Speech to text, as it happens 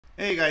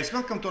Hey guys,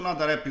 welcome to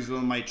another episode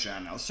on my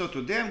channel. So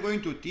today I'm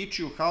going to teach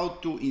you how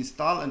to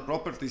install and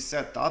properly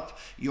set up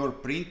your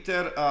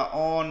printer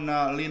on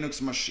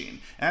Linux machine.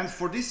 And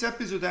for this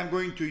episode I'm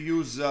going to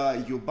use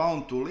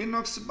Ubuntu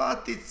Linux,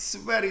 but it's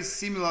very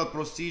similar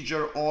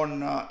procedure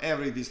on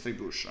every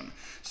distribution.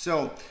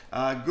 So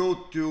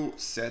go to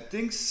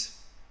settings,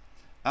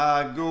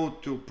 go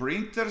to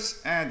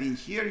printers, and in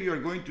here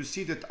you're going to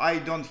see that I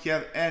don't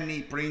have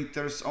any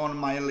printers on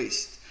my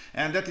list.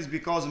 And that is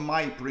because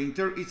my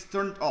printer is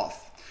turned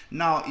off.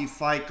 Now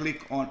if I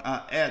click on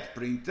add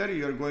printer,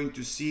 you're going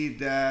to see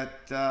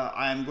that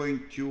I'm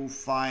going to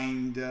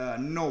find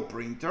no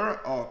printer.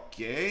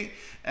 Okay,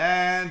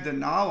 and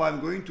now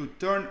I'm going to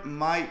turn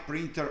my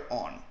printer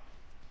on.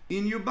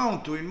 In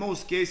Ubuntu, in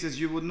most cases,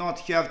 you would not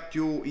have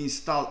to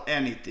install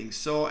anything,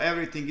 so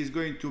everything is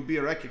going to be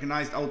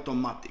recognized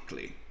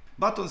automatically.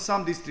 But on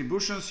some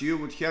distributions, you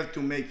would have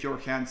to make your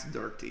hands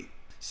dirty.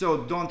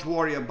 So don't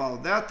worry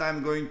about that.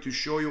 I'm going to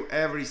show you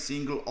every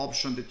single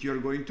option that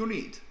you're going to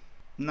need.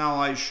 Now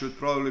I should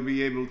probably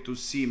be able to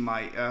see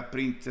my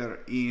printer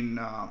in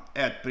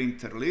add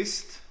printer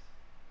list.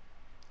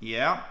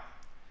 Yeah.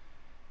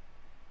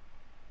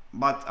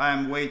 But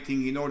I'm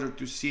waiting in order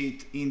to see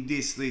it in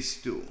this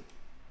list too.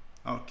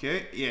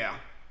 Okay, yeah.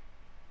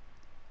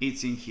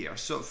 It's in here.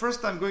 So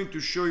first I'm going to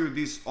show you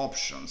these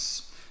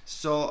options.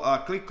 So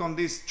click on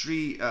these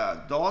three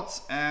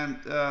dots and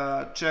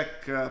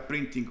check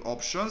printing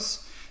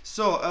options.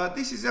 So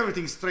this is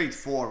everything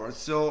straightforward.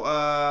 So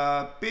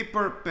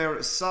paper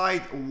per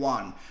side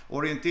 1,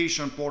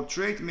 orientation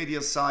portrait,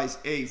 media size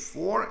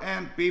A4,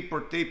 and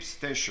paper tape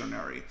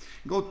stationery.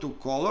 Go to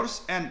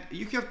colors, and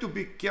you have to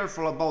be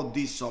careful about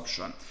this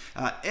option.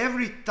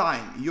 Every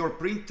time your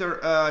printer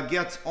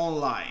gets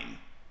online,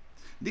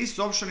 this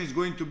option is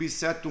going to be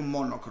set to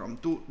monochrome,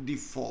 to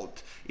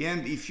default.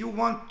 And if you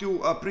want to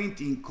print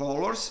in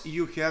colors,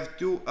 you have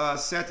to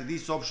set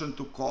this option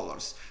to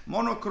colors.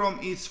 Monochrome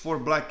is for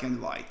black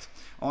and white.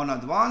 On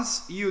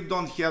advanced, you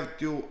don't have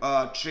to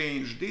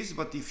change this,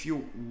 but if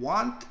you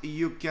want,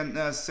 you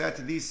can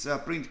set this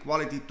print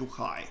quality to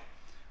high.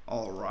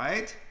 All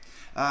right.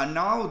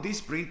 Now this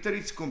printer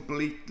is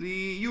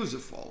completely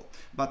useful.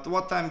 But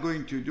what I'm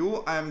going to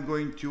do, I'm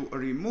going to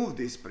remove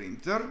this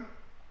printer.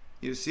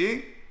 You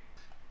see?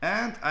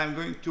 And I'm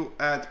going to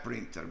add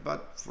printer,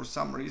 but for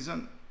some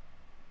reason,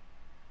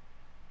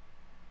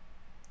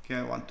 okay,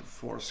 I want to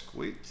force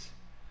quit.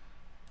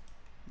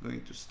 I'm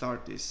going to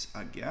start this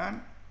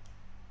again.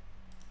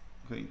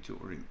 I'm going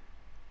to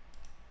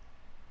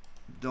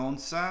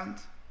don't send,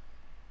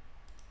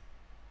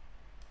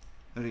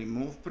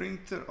 remove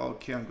printer.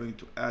 Okay, I'm going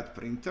to add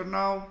printer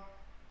now.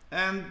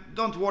 And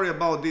don't worry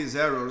about these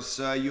errors,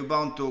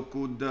 Ubuntu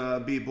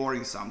could be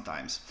boring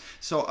sometimes.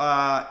 So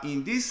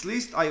in this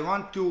list I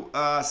want to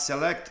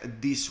select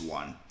this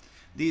one.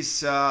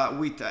 This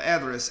with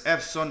address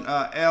Epson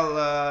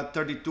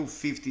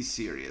L3250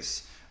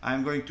 series.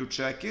 I'm going to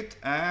check it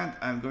and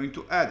I'm going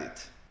to add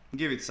it.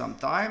 Give it some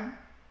time.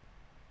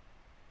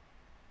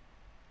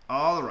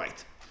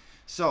 Alright.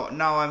 So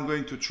now I'm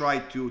going to try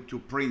to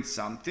print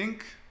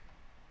something.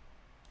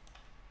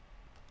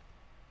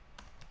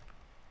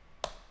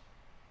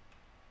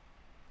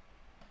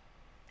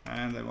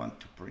 And I want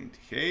to print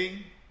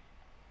hey,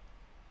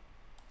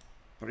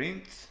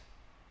 print.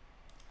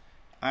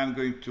 I'm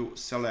going to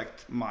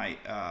select my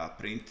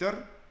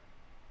printer.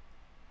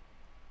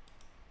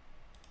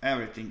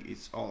 Everything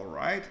is all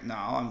right.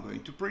 Now I'm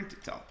going to print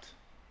it out.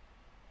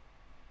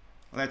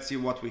 Let's see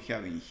what we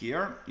have in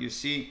here. You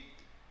see,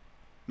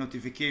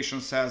 notification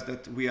says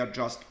that we are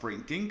just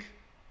printing.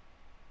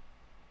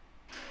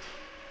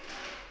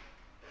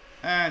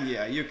 And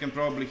yeah, you can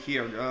probably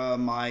hear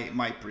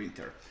my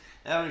printer.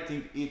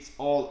 Everything is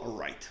all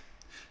right.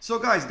 So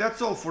guys,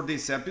 that's all for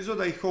this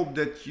episode. I hope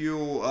that you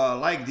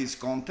like this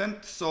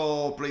content.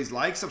 So please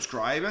like,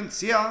 subscribe, and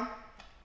see ya.